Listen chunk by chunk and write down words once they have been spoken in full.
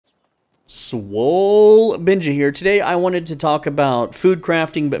SwoleBenji here. Today I wanted to talk about food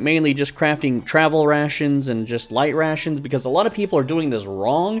crafting, but mainly just crafting travel rations and just light rations, because a lot of people are doing this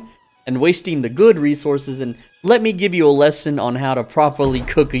wrong and wasting the good resources. And let me give you a lesson on how to properly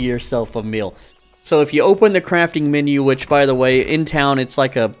cook yourself a meal. So if you open the crafting menu, which by the way, in town it's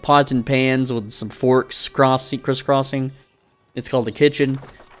like a pots and pans with some forks crisscrossing. It's called the kitchen.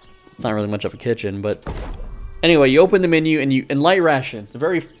 It's not really much of a kitchen, but anyway, you open the menu and light rations, the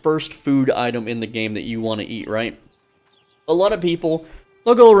very first food item in the game that you want to eat, right? A lot of people,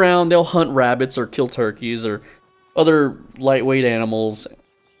 they'll go around, they'll hunt rabbits or kill turkeys or other lightweight animals,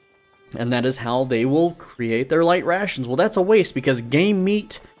 and that is how they will create their light rations. Well, that's a waste, because game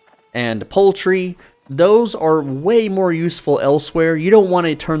meat and poultry, those are way more useful elsewhere. You don't want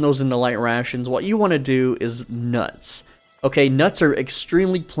to turn those into light rations. What you want to do is nuts. Okay, nuts are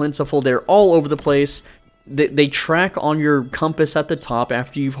extremely plentiful. They're all over the place. They track on your compass at the top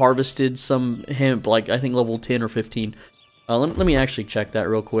after you've harvested some hemp, like I think level 10 or 15. Let me actually check that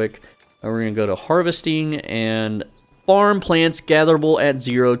real quick. We're going to go to harvesting and farm plants gatherable at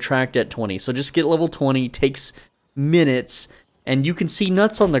 0, tracked at 20. So just get level 20, takes minutes, and you can see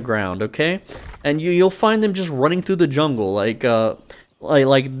nuts on the ground, okay? And you'll find them just running through the jungle,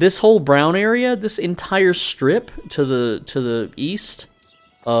 like this whole brown area, this entire strip to the east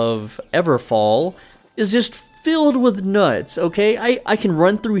of Everfall is just filled with nuts, okay? I can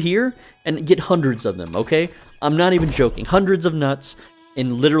run through here and get hundreds of them, okay? I'm not even joking. Hundreds of nuts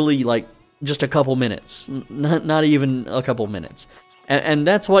in literally, like, just a couple minutes. Not even a couple minutes. And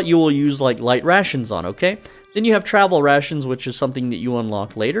that's what you will use, like, light rations on, okay? Then you have travel rations, which is something that you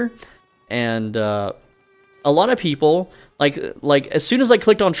unlock later. And a lot of people, like as soon as I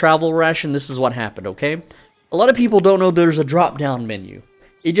clicked on travel ration, this is what happened, okay? A lot of people don't know there's a drop-down menu.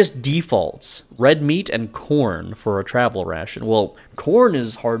 It just defaults red meat and corn for a travel ration. Well, corn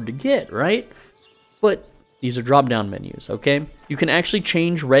is hard to get, right? But these are drop-down menus, okay? You can actually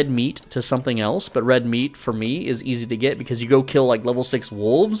change red meat to something else, but red meat, for me, is easy to get because you go kill, like, level 6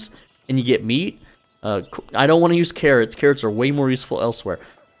 wolves, and you get meat. I don't want to use carrots. Carrots are way more useful elsewhere.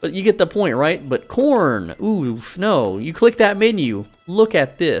 But you get the point, right? But corn, oof, no. You click that menu. Look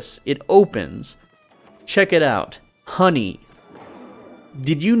at this. It opens. Check it out. Honey.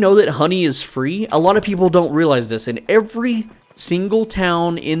 Did you know that honey is free? A lot of people don't realize this. In every single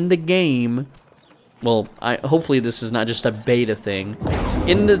town in the game, well, hopefully this is not just a beta thing.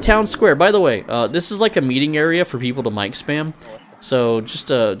 In the town square, by the way, this is like a meeting area for people to mic spam. So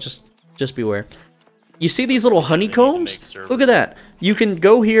just beware. You see these little honeycombs? Look at that. You can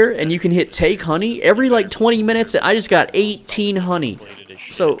go here and you can hit take honey. Every like 20 minutes, I just got 18 honey.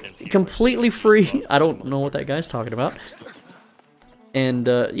 So, completely free. I don't know what that guy's talking about. And,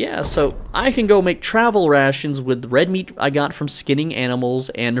 yeah, so I can go make travel rations with red meat I got from skinning animals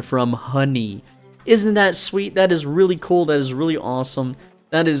and from honey. Isn't that sweet? That is really cool. That is really awesome.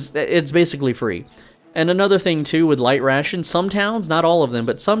 It's basically free. And another thing, too, with light rations, some towns, not all of them,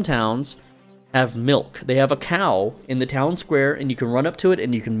 but some towns have milk. They have a cow in the town square, and you can run up to it,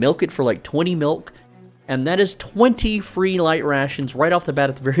 and you can milk it for like 20 milk, and that is 20 free light rations right off the bat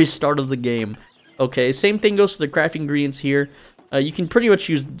at the very start of the game. Okay, same thing goes to the crafting ingredients here. You can pretty much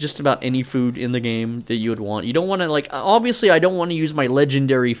use just about any food in the game that you would want. You don't want to, like, obviously I don't want to use my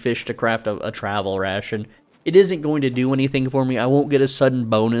legendary fish to craft a travel ration. It isn't going to do anything for me. I won't get a sudden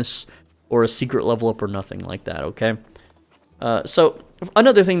bonus or a secret level up or nothing like that, okay? So,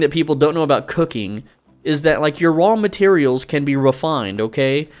 another thing that people don't know about cooking is that, like, your raw materials can be refined,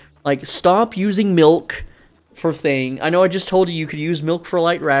 okay? Like, stop using milk for thing. I know I just told you could use milk for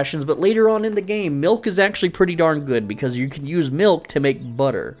light rations, but later on in the game, milk is actually pretty darn good because you can use milk to make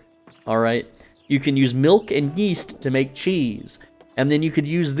butter, alright? You can use milk and yeast to make cheese, and then you could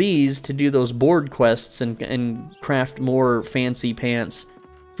use these to do those board quests and craft more fancy pants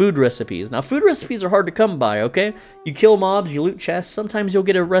food recipes. Now, food recipes are hard to come by, okay? You kill mobs, you loot chests, sometimes you'll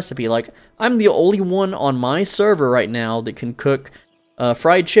get a recipe. Like, I'm the only one on my server right now that can cook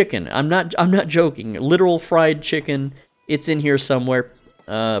fried chicken. I'm not joking. Literal fried chicken. It's in here somewhere.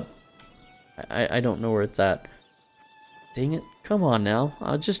 I don't know where it's at. Dang it. Come on now.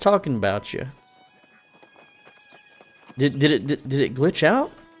 I was just talking about you. Did it glitch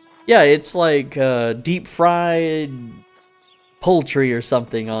out? Yeah, it's like deep fried poultry or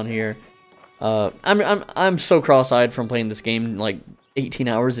something on here. I'm so cross-eyed from playing this game like 18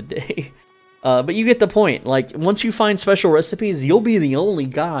 hours a day. But you get the point. Like, once you find special recipes, you'll be the only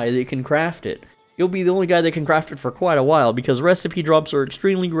guy that can craft it. You'll be the only guy that can craft it for quite a while, because recipe drops are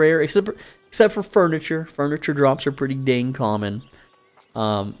extremely rare, except for furniture. Furniture drops are pretty dang common.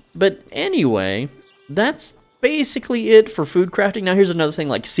 But anyway, that's basically it for food crafting. Now, here's another thing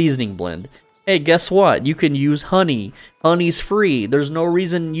like seasoning blend. Hey, guess what? You can use honey. Honey's free. There's no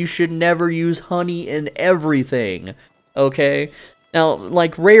reason you should never use honey in everything, okay? Now,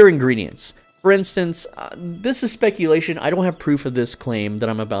 like rare ingredients. For instance, this is speculation. I don't have proof of this claim that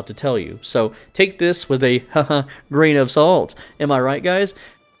I'm about to tell you. So take this with a grain of salt. Am I right, guys?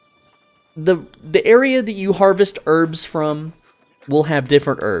 The area that you harvest herbs from will have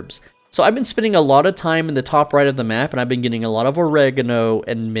different herbs. So I've been spending a lot of time in the top right of the map, and I've been getting a lot of oregano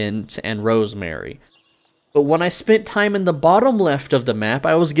and mint and rosemary. But when I spent time in the bottom left of the map,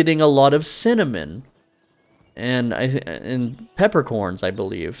 I was getting a lot of cinnamon and peppercorns, I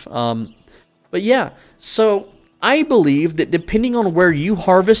believe. But yeah, so I believe that depending on where you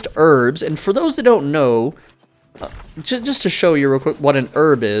harvest herbs, and for those that don't know, just to show you real quick what an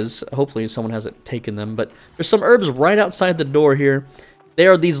herb is, hopefully someone hasn't taken them, but there's some herbs right outside the door here. They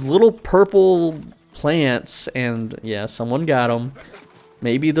are these little purple plants, and yeah, someone got them.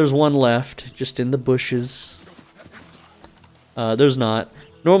 Maybe there's one left, just in the bushes. There's not.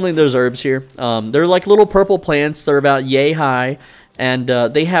 Normally there's herbs here. They're like little purple plants. They're about yay high, and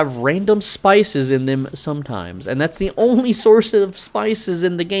they have random spices in them sometimes. And that's the only source of spices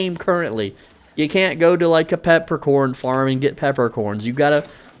in the game currently. You can't go to like a peppercorn farm and get peppercorns. You gotta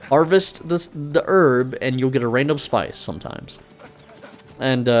harvest the herb, and you'll get a random spice sometimes.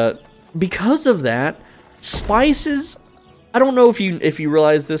 And because of that, spices, I don't know if you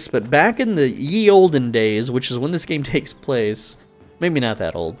realize this, but back in the ye olden days, which is when this game takes place, maybe not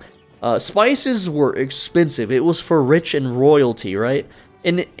that old, spices were expensive. It was for rich and royalty, right?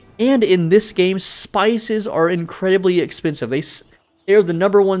 And in this game, spices are incredibly expensive. They're the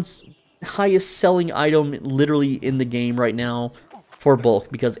 #1 highest selling item literally in the game right now for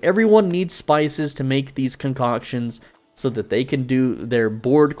bulk, because everyone needs spices to make these concoctions so that they can do their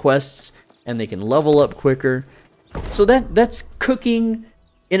board quests and they can level up quicker. So that's cooking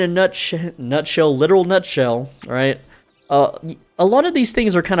in a nutshell, literal nutshell, right? A lot of these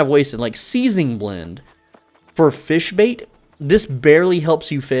things are kind of wasted, like seasoning blend. For fish bait, this barely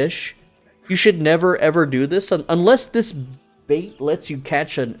helps you fish. You should never ever do this unless this bait lets you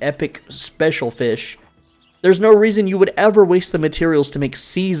catch an epic special fish. There's no reason you would ever waste the materials to make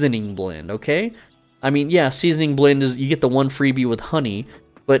seasoning blend, okay? I mean, yeah, seasoning blend is, you get the one freebie with honey,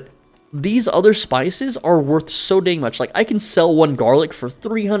 but these other spices are worth so dang much. Like, I can sell one garlic for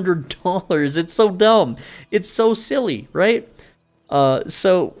 $300. It's so dumb. It's so silly, right?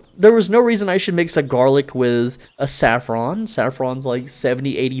 So there was no reason I should mix a garlic with a saffron. Saffron's like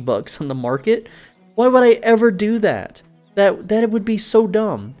 70, 80 bucks on the market. Why would I ever do that? That would be so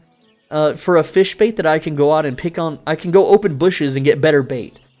dumb. For a fish bait that I can go out and pick on, I can go open bushes and get better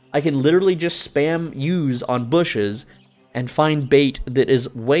bait. I can literally just spam use on bushes and find bait that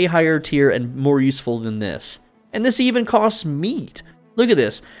is way higher tier and more useful than this. And this even costs meat. Look at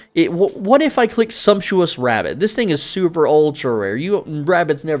this. What if I click Sumptuous Rabbit? This thing is super ultra rare.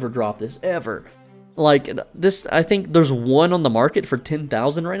 Rabbits never drop this, ever. Like, this, I think there's one on the market for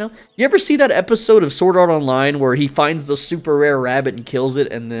 10,000 right now. You ever see that episode of Sword Art Online where he finds the super rare rabbit and kills it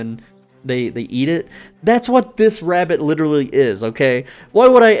and then they eat it? That's what this rabbit literally is, okay? Why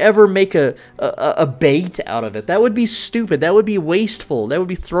would I ever make a bait out of it? That would be stupid. That would be wasteful. That would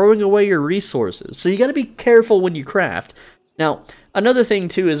be throwing away your resources. So you gotta be careful when you craft. Now, another thing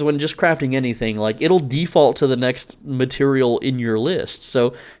too is when just crafting anything, like, it'll default to the next material in your list.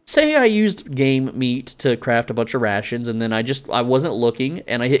 So say I used game meat to craft a bunch of rations, and then I wasn't looking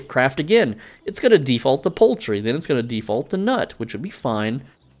and I hit craft again. It's gonna default to poultry, then it's gonna default to nut, which would be fine.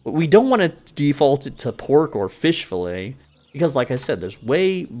 But we don't want to default it to pork or fish fillet, because like I said, there's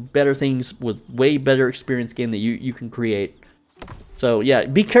way better things with way better experience game that you can create. So yeah,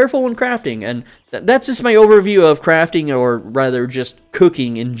 be careful when crafting, and that's just my overview of crafting, or rather just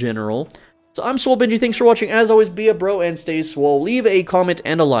cooking in general. So I'm SwoleBenji, thanks for watching. As always, be a bro and stay swole. Leave a comment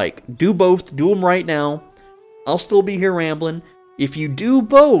and a like. Do both, do them right now. I'll still be here rambling. If you do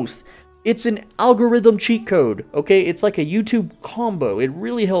both, it's an algorithm cheat code, okay? It's like a YouTube combo. It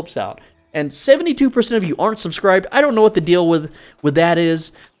really helps out. And 72% of you aren't subscribed. I don't know what the deal with that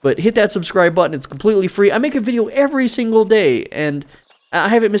is, but hit that subscribe button. It's completely free. I make a video every single day, and I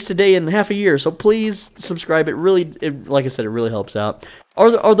haven't missed a day in half a year, so please subscribe. Like I said, it really helps out.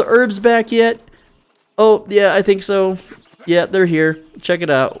 Are the herbs back yet? Oh, yeah, I think so. Yeah, they're here. Check it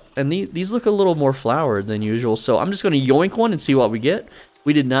out. And these look a little more flowered than usual, so I'm just going to yoink one and see what we get.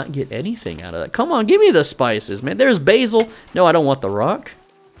 We did not get anything out of that. Come on, give me the spices, man. There's basil. No, I don't want the rock.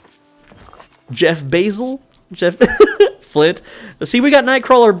 Jeff Basil? Jeff Flint. See, we got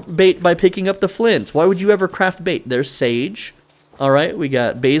Nightcrawler bait by picking up the flint. Why would you ever craft bait? There's sage. Alright, we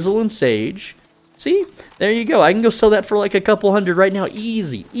got basil and sage. See? There you go. I can go sell that for like a couple hundred right now.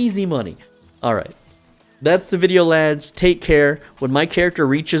 Easy. Easy money. Alright. That's the video, lads. Take care. When my character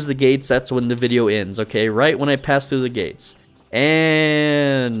reaches the gates, that's when the video ends, okay? Right when I pass through the gates.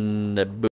 And boom.